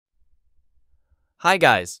Hi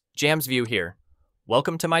guys, JamsView here.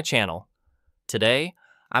 Welcome to my channel. Today,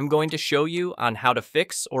 I'm going to show you on how to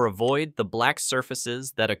fix or avoid the black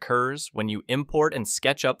surfaces that occurs when you import and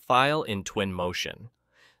Sketchup file in Twinmotion.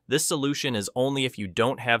 This solution is only if you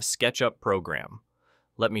don't have Sketchup program.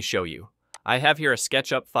 Let me show you. I have here a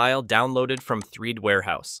Sketchup file downloaded from 3D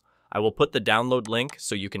Warehouse. I will put the download link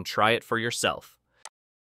so you can try it for yourself.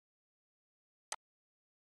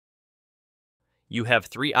 You have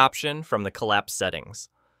three options from the collapse settings.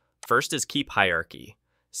 First is keep hierarchy.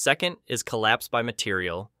 Second is collapse by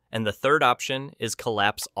material. And the third option is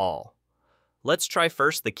collapse all. Let's try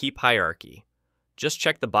first the keep hierarchy. Just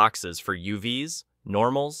check the boxes for UVs,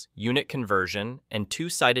 normals, unit conversion, and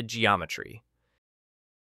two-sided geometry.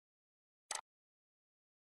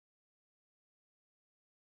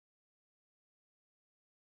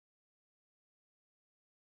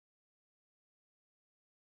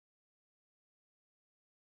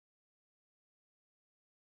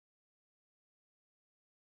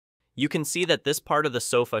 You can see that this part of the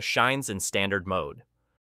sofa shines in standard mode.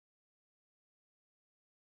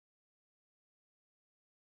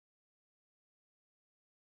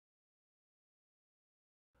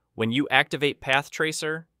 When you activate Path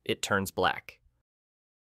Tracer, it turns black.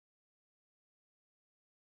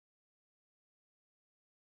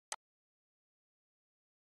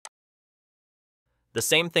 The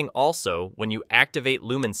same thing also when you activate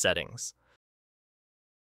lumen settings.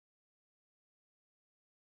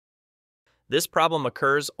 This problem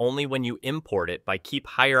occurs only when you import it by keep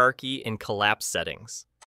hierarchy in collapse settings.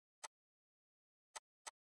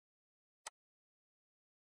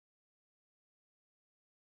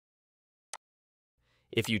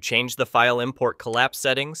 If you change the file import collapse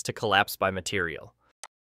settings to collapse by material.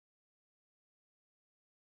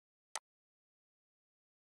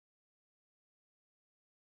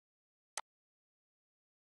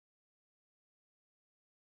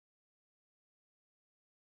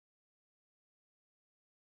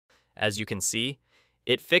 As you can see,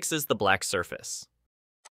 it fixes the black surface.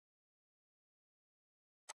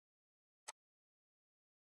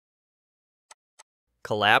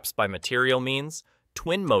 Collapse by material means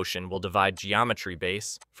Twinmotion will divide geometry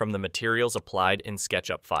base from the materials applied in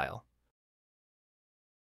Sketchup file.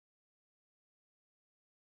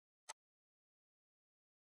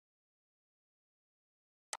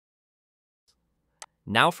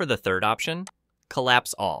 Now for the third option,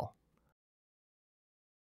 collapse all.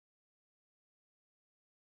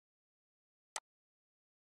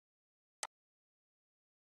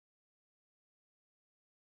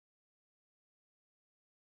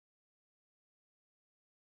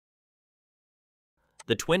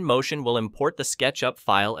 The Twinmotion will import the Sketchup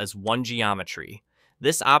file as one geometry.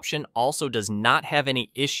 This option also does not have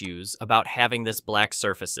any issues about having this black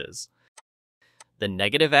surfaces. The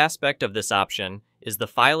negative aspect of this option is the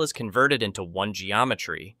file is converted into one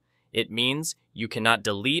geometry. It means you cannot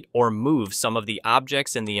delete or move some of the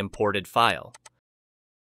objects in the imported file.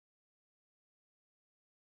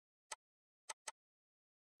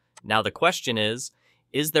 Now the question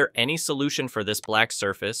is there any solution for this black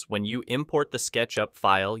surface when you import the Sketchup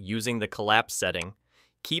file using the collapse setting?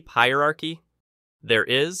 Keep hierarchy? There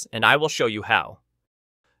is, and I will show you how.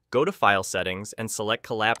 Go to File Settings and select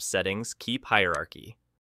Collapse Settings, Keep Hierarchy.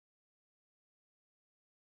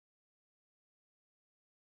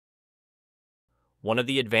 One of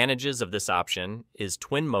the advantages of this option is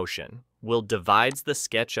Twinmotion will divides the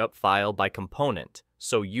Sketchup file by component,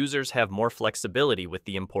 so users have more flexibility with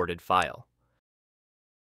the imported file.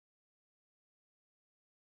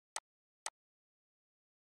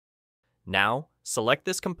 Now, select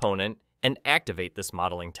this component and activate this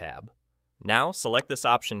modeling tab. Now, select this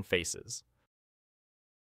option Faces.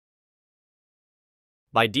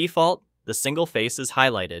 By default, the single face is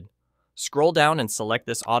highlighted. Scroll down and select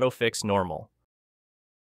this Autofix Normal.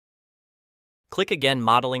 Click again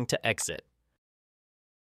Modeling to exit.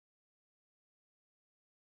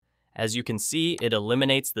 As you can see, it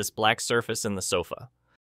eliminates this black surface in the sofa.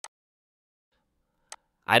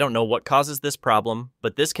 I don't know what causes this problem,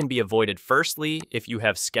 but this can be avoided firstly if you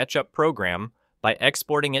have Sketchup program by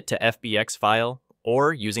exporting it to FBX file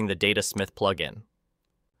or using the Datasmith plugin.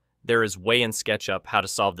 There is way in Sketchup how to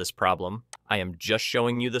solve this problem. I am just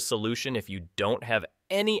showing you the solution if you don't have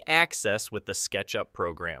any access with the Sketchup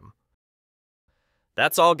program.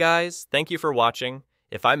 That's all guys, thank you for watching.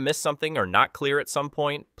 If I missed something or not clear at some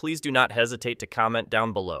point, please do not hesitate to comment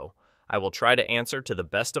down below. I will try to answer to the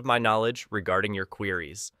best of my knowledge regarding your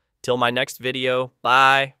queries. Till my next video,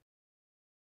 bye!